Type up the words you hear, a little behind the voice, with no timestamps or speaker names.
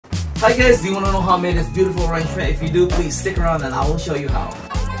Hi guys, do you want to know how I made this beautiful arrangement? If you do, please stick around and I will show you how.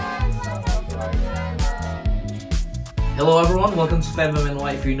 Hello everyone, welcome to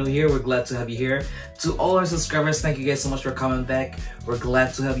FemMNY. If you're new here, we're glad to have you here. To all our subscribers, thank you guys so much for coming back. We're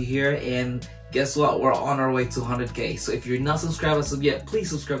glad to have you here, and guess what? We're on our way to 100k. So if you're not subscribed as of yet, please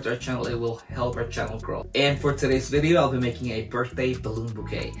subscribe to our channel. It will help our channel grow. And for today's video, I'll be making a birthday balloon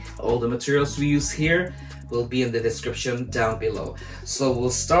bouquet. All the materials we use here will be in the description down below. So we'll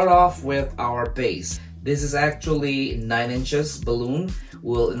start off with our base. This is actually 9 inches balloon.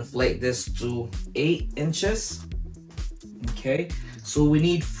 We'll inflate this to 8 inches. Okay, so we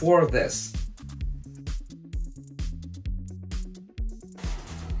need 4 of this.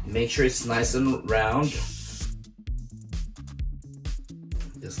 Make sure it's nice and round.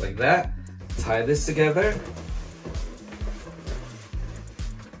 Just like that. Tie this together.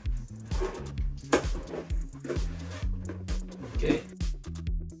 Okay.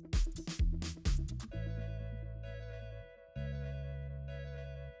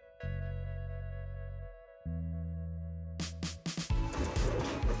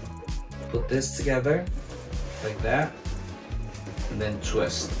 Put this together like that, and then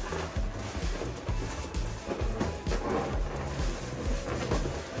twist.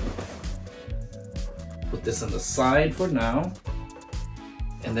 Put this on the side for now.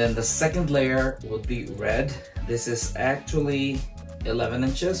 And then the second layer would be red. This is actually 11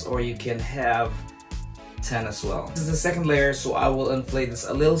 inches, or you can have 10 as well. This is the second layer, so I will inflate this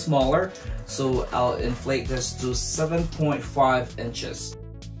a little smaller. So I'll inflate this to 7.5 inches.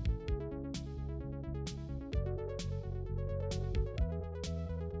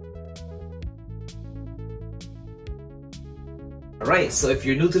 Alright, so if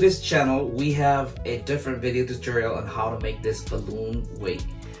you're new to this channel, we have a different video tutorial on how to make this balloon weight.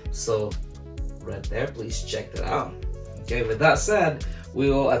 So right there, please check that out. Okay, with that said,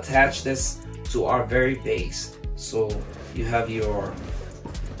 we will attach this to our very base. So you have your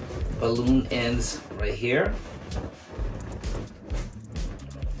balloon ends right here.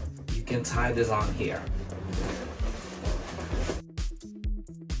 You can tie this on here.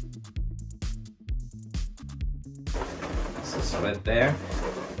 Right there,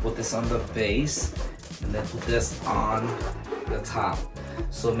 put this on the base, and then put this on the top.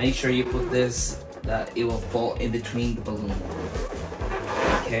 So make sure you put this that it will fall in between the balloon.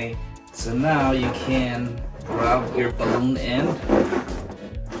 Okay, so now you can grab your balloon end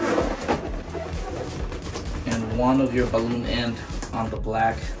and one of your balloon end on the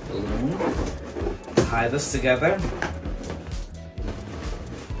black balloon. Tie this together.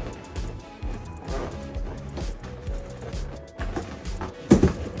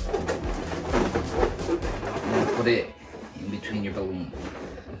 Put it in between your balloon.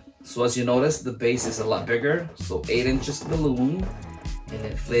 So as you notice, the base is a lot bigger. So 8 inches balloon, and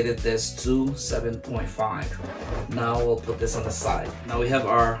inflated this to 7.5. Now we'll put this on the side. Now we have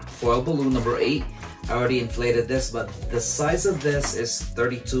our foil balloon number 8. I already inflated this, but the size of this is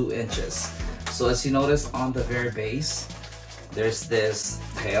 32 inches. So as you notice on the very base, there's this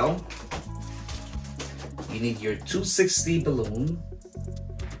tail. You need your 260 balloon.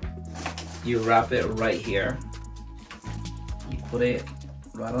 You wrap it right here. You put it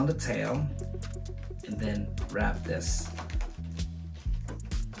right on the tail, and then wrap this.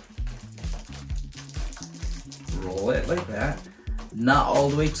 Roll it like that. Not all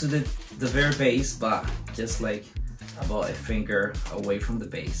the way to the very base, but just like about a finger away from the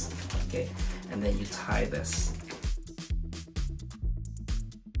base. Okay, and then you tie this.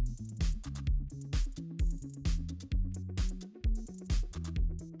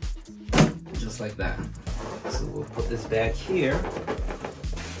 Just like that. So we'll put this back here,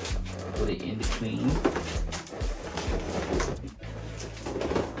 put it in between,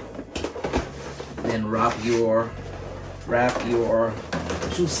 then wrap your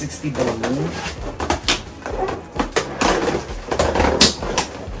 260 balloon,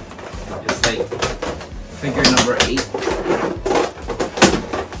 just like finger number 8,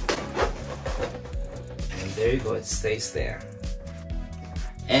 and there you go, it stays there.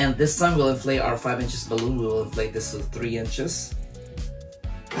 And this time we'll inflate our 5 inches balloon. We will inflate this to 3 inches.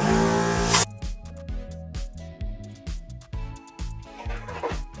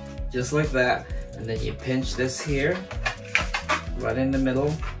 Just like that. And then you pinch this here, right in the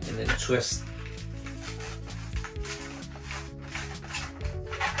middle, and then twist.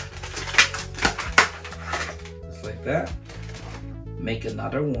 Just like that. Make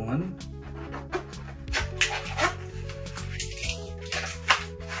another one.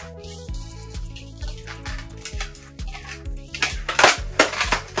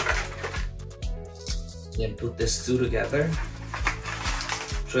 Then put this two together,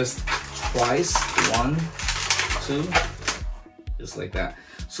 twist twice, 1, 2, just like that.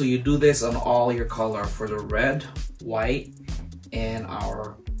 So you do this on all your color for the red, white, and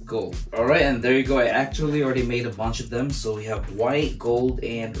our gold. All right, and there you go. I actually already made a bunch of them. So we have white, gold,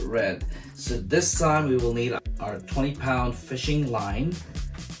 and red. So this time we will need our 20-pound fishing line.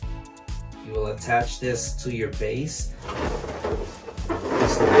 You will attach this to your base.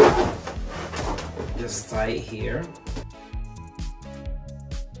 Just tie it here.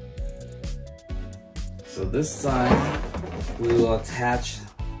 So this time we will attach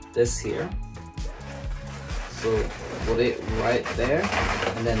this here. So put it right there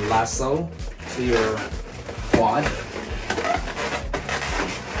and then lasso to your quad.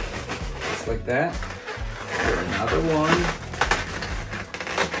 Just like that. Another one.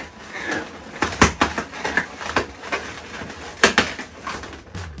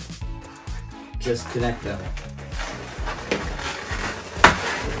 Just connect them.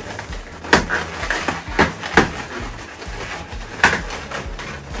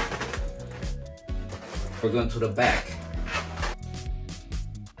 We're going to the back.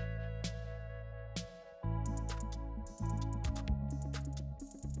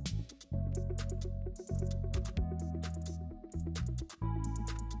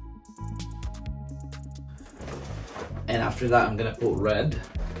 And after that, I'm gonna put red.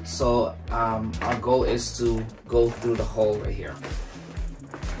 So our goal is to go through the hole right here.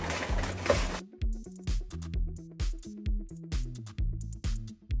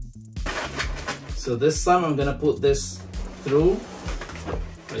 So this time I'm gonna put this through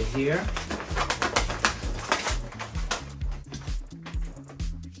right here.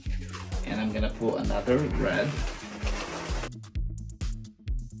 And I'm gonna put another red.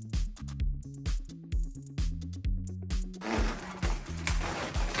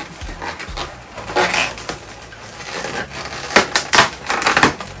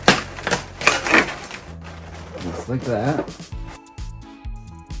 Just like that.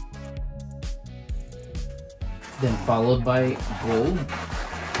 Then followed by gold.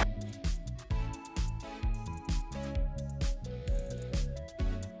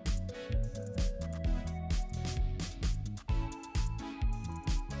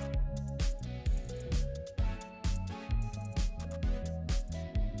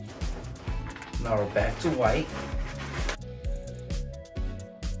 Now we're back to white.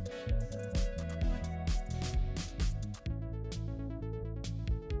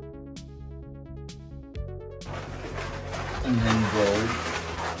 And then gold.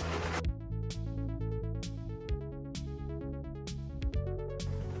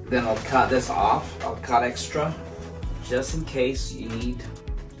 Then I'll cut this off. I'll cut extra just in case you need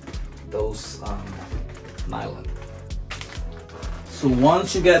those nylon. So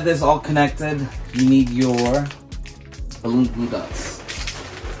once you get this all connected, you need your balloon glue dots.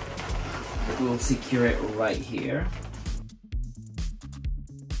 We'll secure it right here.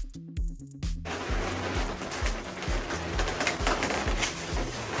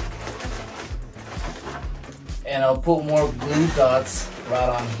 And I'll put more glue dots right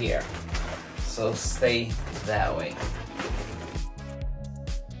on here. So stay that way.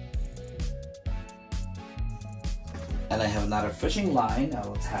 And I have another fishing line I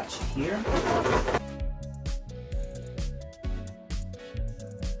will attach here.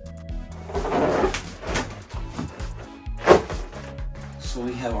 So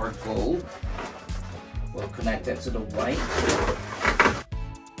we have our gold. We'll connect it to the white.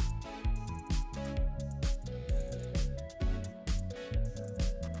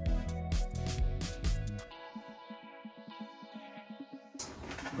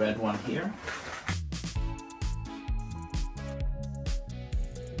 Red one here.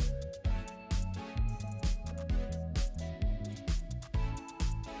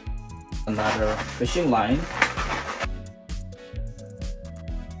 Another fishing line.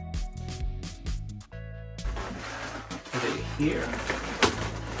 Put it here.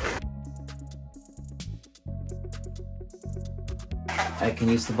 I can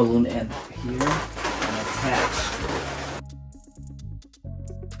use the balloon end here and attach.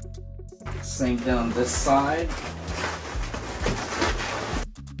 Same thing on this side.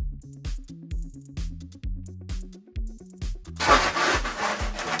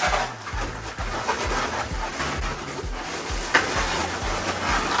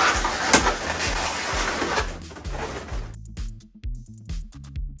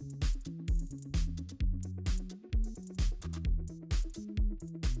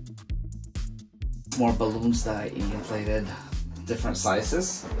 More balloons that I inflated, different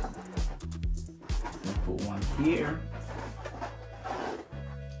sizes. Put one here.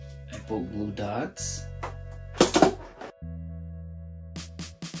 I put blue dots.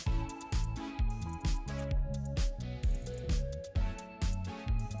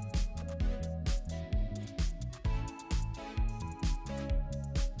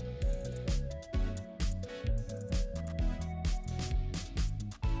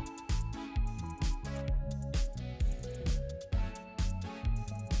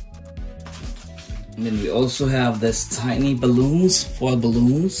 And then we also have this tiny balloons, foil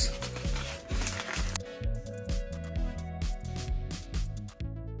balloons.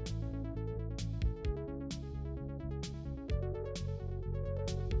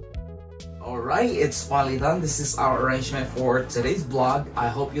 Alright, it's finally done. This is our arrangement for today's vlog. I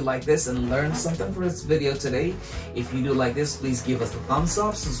hope you like this and learned something from this video today. If you do like this, please give us a thumbs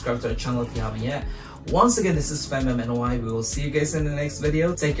up. Subscribe to our channel if you haven't yet. Once again, this is FemMNY. We will see you guys in the next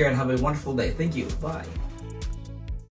video. Take care and have a wonderful day. Thank you. Bye.